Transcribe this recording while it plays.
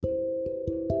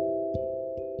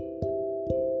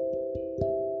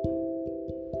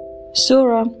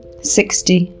Sura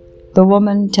 60. The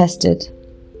woman tested.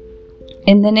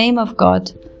 In the name of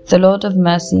God, the Lord of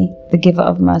mercy, the giver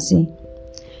of mercy.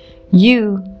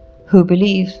 You who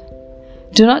believe,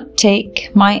 do not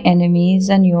take my enemies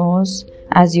and yours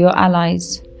as your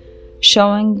allies,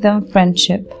 showing them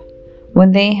friendship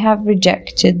when they have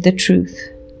rejected the truth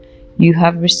you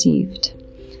have received,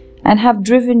 and have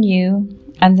driven you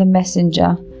and the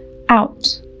messenger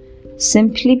out,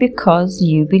 simply because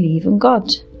you believe in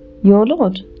God, your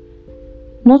Lord.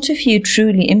 Not if you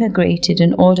truly immigrated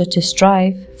in order to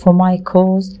strive for my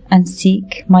cause and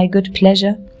seek my good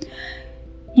pleasure.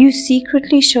 You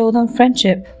secretly show them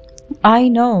friendship. I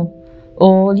know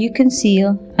all you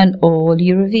conceal and all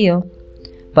you reveal.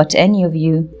 But any of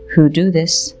you who do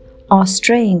this are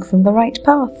straying from the right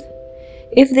path.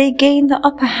 If they gain the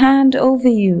upper hand over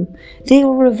you, they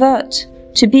will revert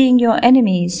to being your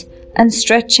enemies and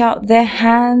stretch out their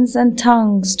hands and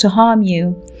tongues to harm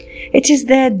you. It is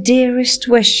their dearest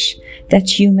wish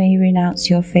that you may renounce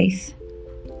your faith.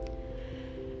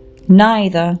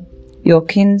 Neither your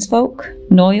kinsfolk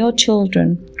nor your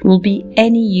children will be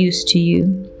any use to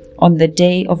you on the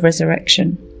day of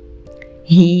resurrection.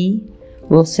 He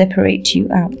will separate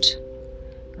you out.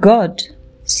 God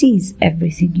sees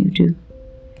everything you do.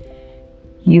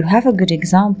 You have a good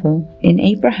example in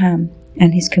Abraham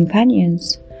and his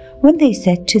companions when they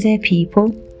said to their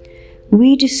people,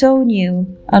 "We disown you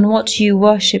and what you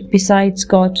worship besides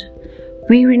God.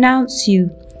 We renounce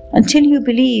you until you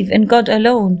believe in God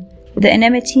alone. The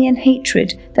enmity and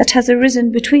hatred that has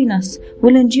arisen between us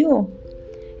will endure."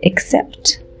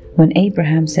 Except when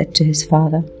Abraham said to his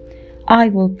father, "I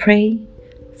will pray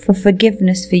for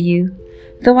forgiveness for you,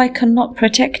 though I cannot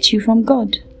protect you from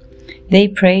God." They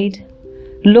prayed,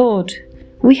 "Lord,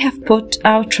 we have put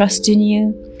our trust in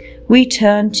you. We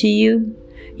turn to you.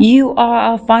 You are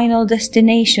our final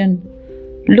destination.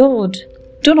 Lord,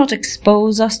 do not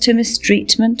expose us to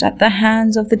mistreatment at the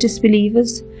hands of the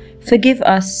disbelievers. Forgive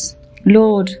us,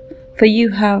 Lord, for you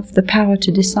have the power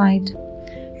to decide."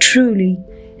 Truly,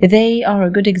 they are a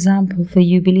good example for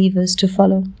you believers to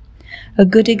follow, a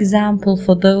good example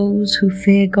for those who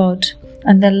fear God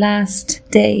and the last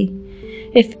day.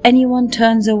 If anyone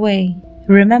turns away,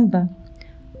 remember,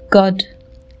 God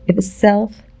is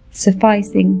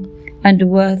self-sufficing and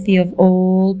worthy of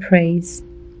all praise.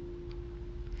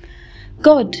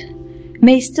 God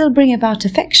may still bring about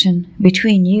affection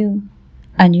between you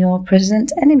and your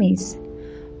present enemies.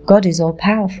 God is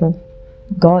all-powerful.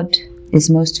 God is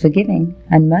most forgiving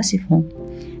and merciful,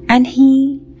 and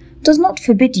He does not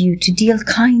forbid you to deal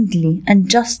kindly and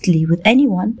justly with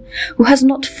anyone who has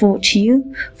not fought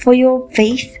you for your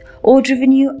faith or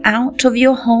driven you out of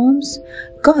your homes.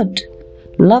 God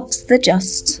loves the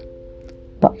just,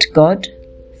 but God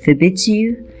forbids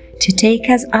you to take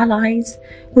as allies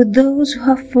with those who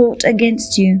have fought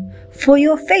against you for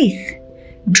your faith,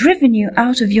 driven you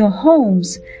out of your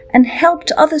homes, and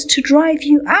helped others to drive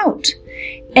you out.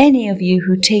 Any of you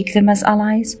who take them as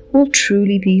allies will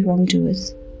truly be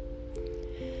wrongdoers.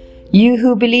 You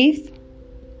who believe,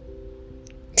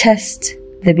 test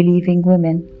the believing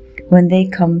women when they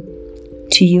come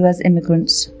to you as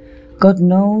immigrants. God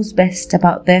knows best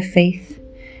about their faith,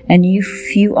 and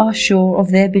if you are sure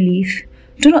of their belief,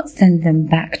 do not send them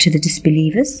back to the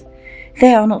disbelievers.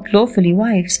 They are not lawfully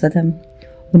wives for them,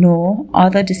 nor are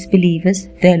the disbelievers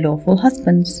their lawful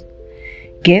husbands.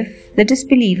 Give the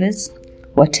disbelievers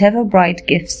whatever bride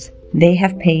gifts they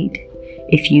have paid,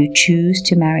 if you choose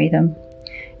to marry them.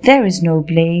 There is no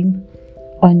blame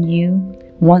on you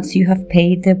once you have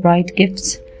paid their bride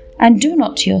gifts, and do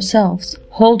not yourselves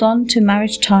hold on to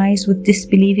marriage ties with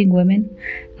disbelieving women.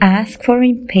 Ask for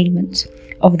repayment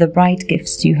of the bride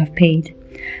gifts you have paid,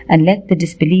 and let the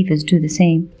disbelievers do the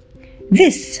same.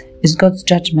 This is God's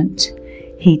judgment.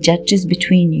 He judges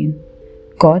between you.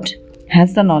 God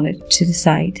has the knowledge to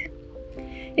decide.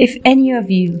 If any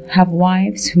of you have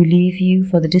wives who leave you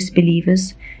for the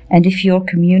disbelievers, and if your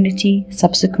community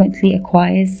subsequently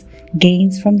acquires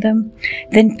gains from them,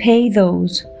 then pay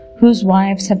those whose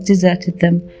wives have deserted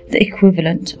them the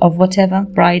equivalent of whatever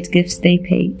bride gifts they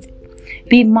paid.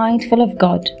 Be mindful of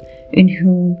God in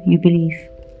whom you believe.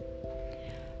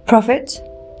 Prophet,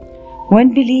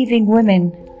 when believing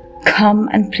women come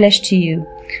and pledge to you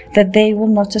that they will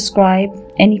not ascribe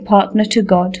any partner to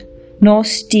God, nor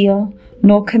steal,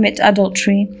 nor commit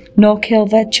adultery, nor kill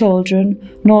their children,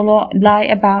 nor lie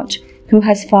about who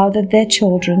has fathered their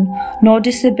children, nor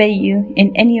disobey you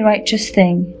in any righteous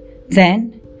thing,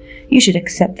 then you should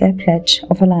accept their pledge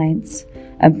of alliance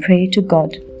and pray to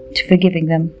God to forgiving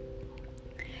them.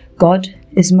 God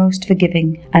is most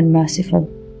forgiving and merciful.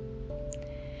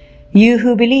 You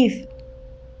who believe,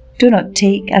 do not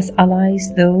take as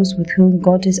allies those with whom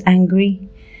God is angry.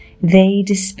 They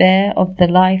despair of the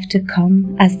life to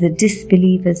come as the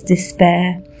disbelievers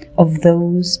despair of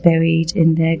those buried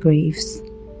in their graves.